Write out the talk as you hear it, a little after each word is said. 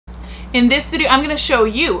In this video, I'm going to show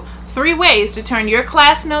you 3 ways to turn your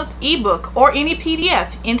class notes, ebook, or any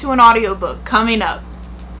PDF into an audiobook coming up.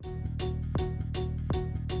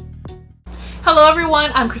 Hello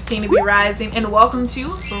everyone, I'm Christina B Rising, and welcome to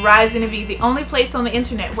Rising to Be, the only place on the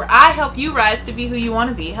internet where I help you rise to be who you want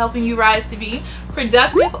to be, helping you rise to be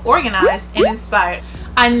productive, organized, and inspired.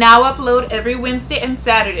 I now upload every Wednesday and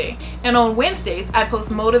Saturday, and on Wednesdays I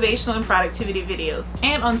post motivational and productivity videos,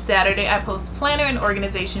 and on Saturday I post planner and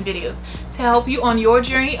organization videos to help you on your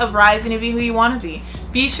journey of rising to be who you want to be.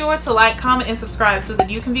 Be sure to like, comment, and subscribe so that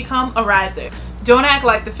you can become a riser. Don't act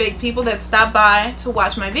like the fake people that stop by to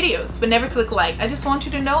watch my videos but never click like. I just want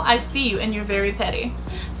you to know I see you and you're very petty.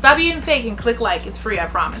 Stop being fake and click like. It's free, I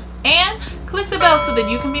promise. And click the bell so that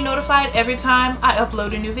you can be notified every time I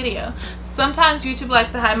upload a new video. Sometimes YouTube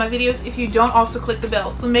likes to hide my videos if you don't also click the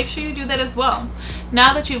bell, so make sure you do that as well.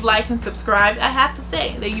 Now that you've liked and subscribed, I have to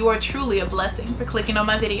say that you are truly a blessing for clicking on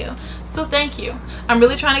my video. So thank you. I'm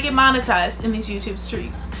really trying to get monetized in these YouTube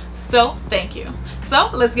streets. So thank you. So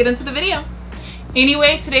let's get into the video.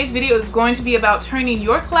 Anyway, today's video is going to be about turning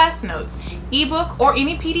your class notes, ebook, or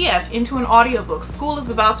any PDF into an audiobook. School is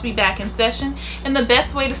about to be back in session, and the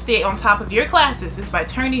best way to stay on top of your classes is by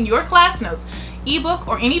turning your class notes, ebook,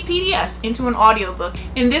 or any PDF into an audiobook.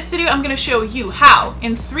 In this video, I'm going to show you how,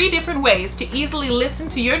 in 3 different ways, to easily listen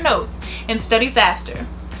to your notes and study faster.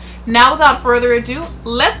 Now, without further ado,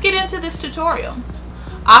 let's get into this tutorial.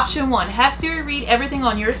 Option 1. Have Siri read everything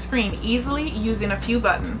on your screen easily using a few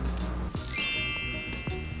buttons.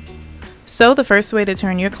 So the first way to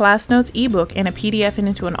turn your class notes, ebook, and a PDF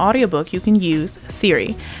into an audiobook, you can use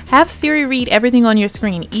Siri. Have Siri read everything on your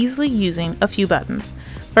screen easily using a few buttons.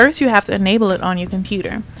 First, you have to enable it on your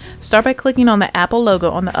computer. Start by clicking on the Apple logo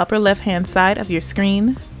on the upper left hand side of your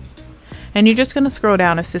screen, and you're just going to scroll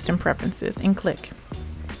down to System Preferences and click.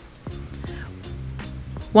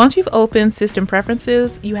 Once you've opened System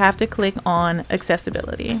Preferences, you have to click on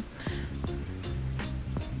Accessibility.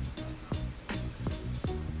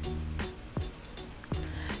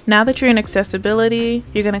 Now that you're in Accessibility,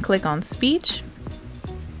 you're going to click on Speech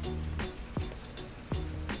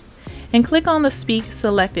and click on the Speak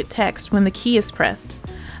selected text when the key is pressed.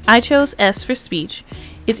 I chose S for speech.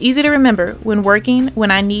 It's easy to remember when working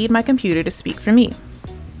when I need my computer to speak for me.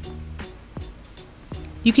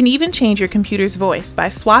 You can even change your computer's voice by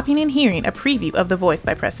swapping and hearing a preview of the voice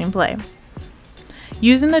by pressing play.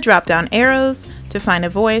 Using the drop-down arrows to find a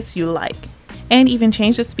voice you like, and even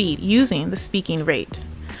change the speed using the speaking rate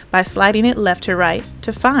by sliding it left to right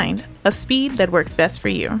to find a speed that works best for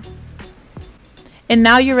you. And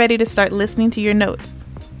now you're ready to start listening to your notes.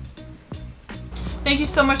 Thank you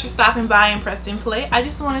so much for stopping by and pressing play. I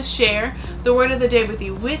just want to share the word of the day with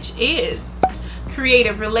you, which is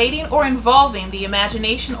creative, relating or involving the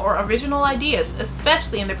imagination or original ideas,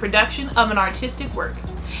 especially in the production of an artistic work.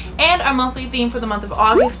 And our monthly theme for the month of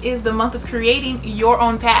August is the month of creating your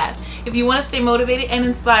own path. If you want to stay motivated and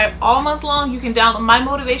inspired all month long, you can download my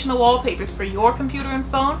motivational wallpapers for your computer and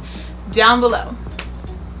phone down below.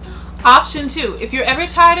 Option 2, if you're ever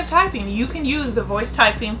tired of typing, you can use the voice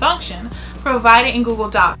typing function provided in Google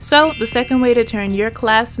Docs. So the second way to turn your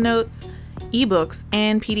class notes, ebooks,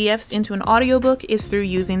 and PDFs into an audiobook is through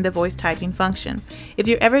using the voice typing function. If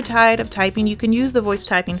you're ever tired of typing, you can use the voice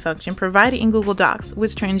typing function provided in Google Docs,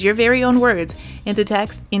 which turns your very own words into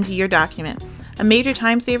text into your document. A major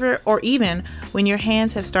time saver, or even when your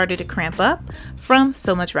hands have started to cramp up from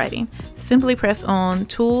so much writing. Simply press on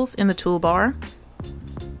Tools in the toolbar,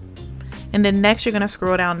 and then next you're going to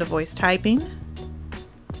scroll down to voice typing.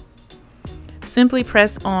 Simply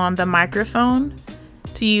press on the microphone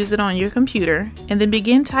to use it on your computer, and then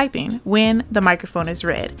begin typing when the microphone is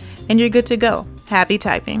red, and you're good to go. Happy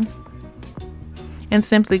typing. And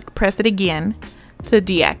simply press it again to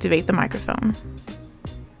deactivate the microphone.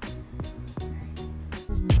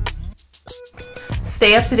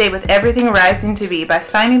 Stay up to date with everything Rising to Be by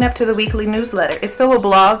signing up to the weekly newsletter. It's filled with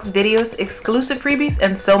blogs, videos, exclusive freebies,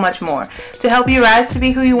 and so much more to help you rise to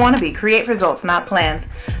be who you want to be. Create results, not plans.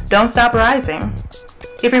 Don't stop rising.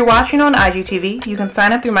 If you're watching on IGTV, you can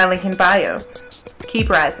sign up through my link in bio. Keep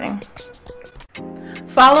rising.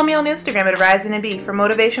 Follow me on Instagram at Rising to Be for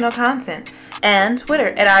motivational content, and Twitter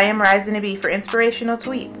at I am Rising to Be for inspirational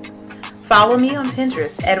tweets. Follow me on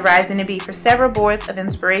Pinterest at Rising to Be for several boards of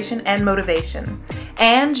inspiration and motivation.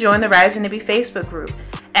 And join the Rising to Be Facebook group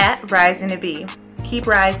at Rising to Be. Keep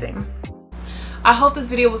rising. I hope this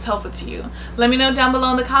video was helpful to you. Let me know down below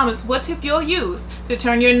in the comments what tip you'll use to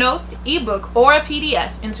turn your notes, ebook, or a PDF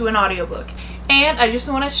into an audiobook. And I just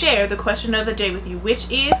want to share the question of the day with you, which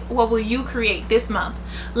is, what will you create this month?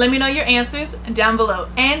 Let me know your answers down below.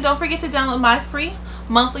 And don't forget to download my free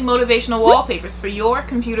monthly motivational wallpapers for your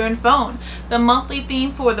computer and phone. The monthly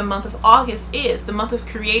theme for the month of August is the month of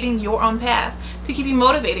creating your own path to keep you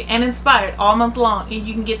motivated and inspired all month long. And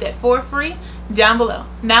you can get that for free down below.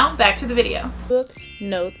 Now back to the video. Books,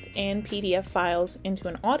 notes, and PDF files into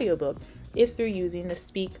an audiobook is through using the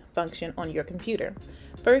speak function on your computer.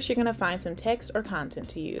 First, you're going to find some text or content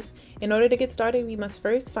to use. In order to get started, we must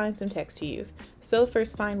first find some text to use. So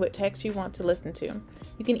first find what text you want to listen to.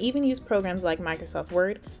 You can even use programs like Microsoft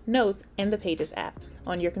Word, Notes, and the Pages app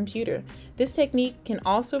on your computer. This technique can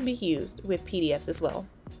also be used with PDFs as well.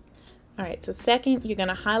 Alright, so second, you're going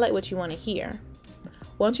to highlight what you want to hear.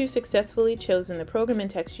 Once you've successfully chosen the program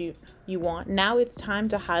and text you want, now it's time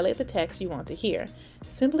to highlight the text you want to hear.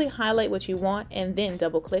 Simply highlight what you want and then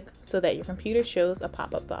double click so that your computer shows a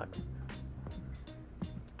pop-up box.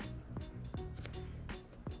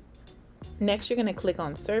 Next, you're going to click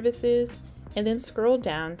on Services and then scroll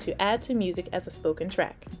down to Add to Music as a Spoken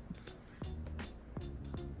Track.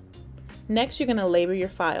 Next, you're going to label your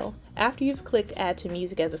file. After you've clicked Add to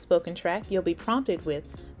Music as a Spoken Track, you'll be prompted with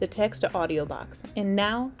the text to audio box. And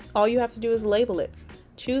now, all you have to do is label it.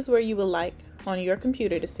 Choose where you would like on your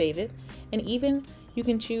computer to save it, and even you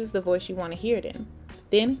can choose the voice you want to hear it in.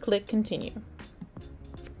 Then click Continue.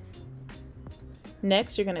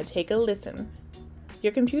 Next, you're going to take a listen.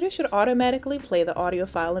 Your computer should automatically play the audio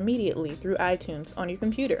file immediately through iTunes on your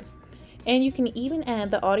computer. And you can even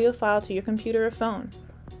add the audio file to your computer or phone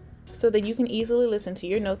so that you can easily listen to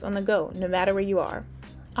your notes on the go, no matter where you are.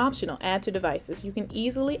 Optional, add to devices. You can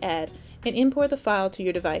easily add and import the file to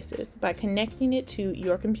your devices by connecting it to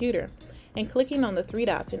your computer and clicking on the three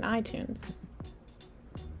dots in iTunes.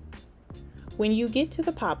 When you get to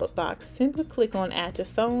the pop-up box, simply click on Add to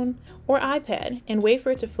Phone or iPad and wait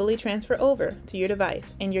for it to fully transfer over to your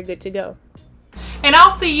device, and you're good to go. And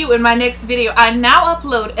I'll see you in my next video. I now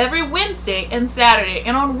upload every Wednesday and Saturday,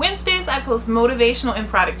 and on Wednesdays I post motivational and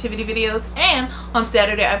productivity videos, and on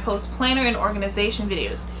Saturday I post planner and organization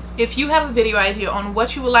videos. If you have a video idea on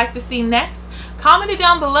what you would like to see next, comment it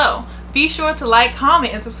down below. Be sure to like,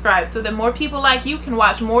 comment, and subscribe so that more people like you can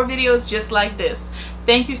watch more videos just like this.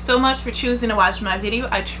 Thank you so much for choosing to watch my video.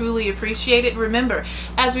 I truly appreciate it. Remember,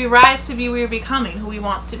 as we rise to be, we are becoming who we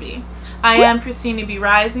want to be. I am Christina B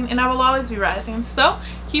Rising, and I will always be rising. So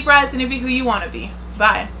keep rising to be who you want to be.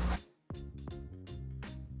 Bye.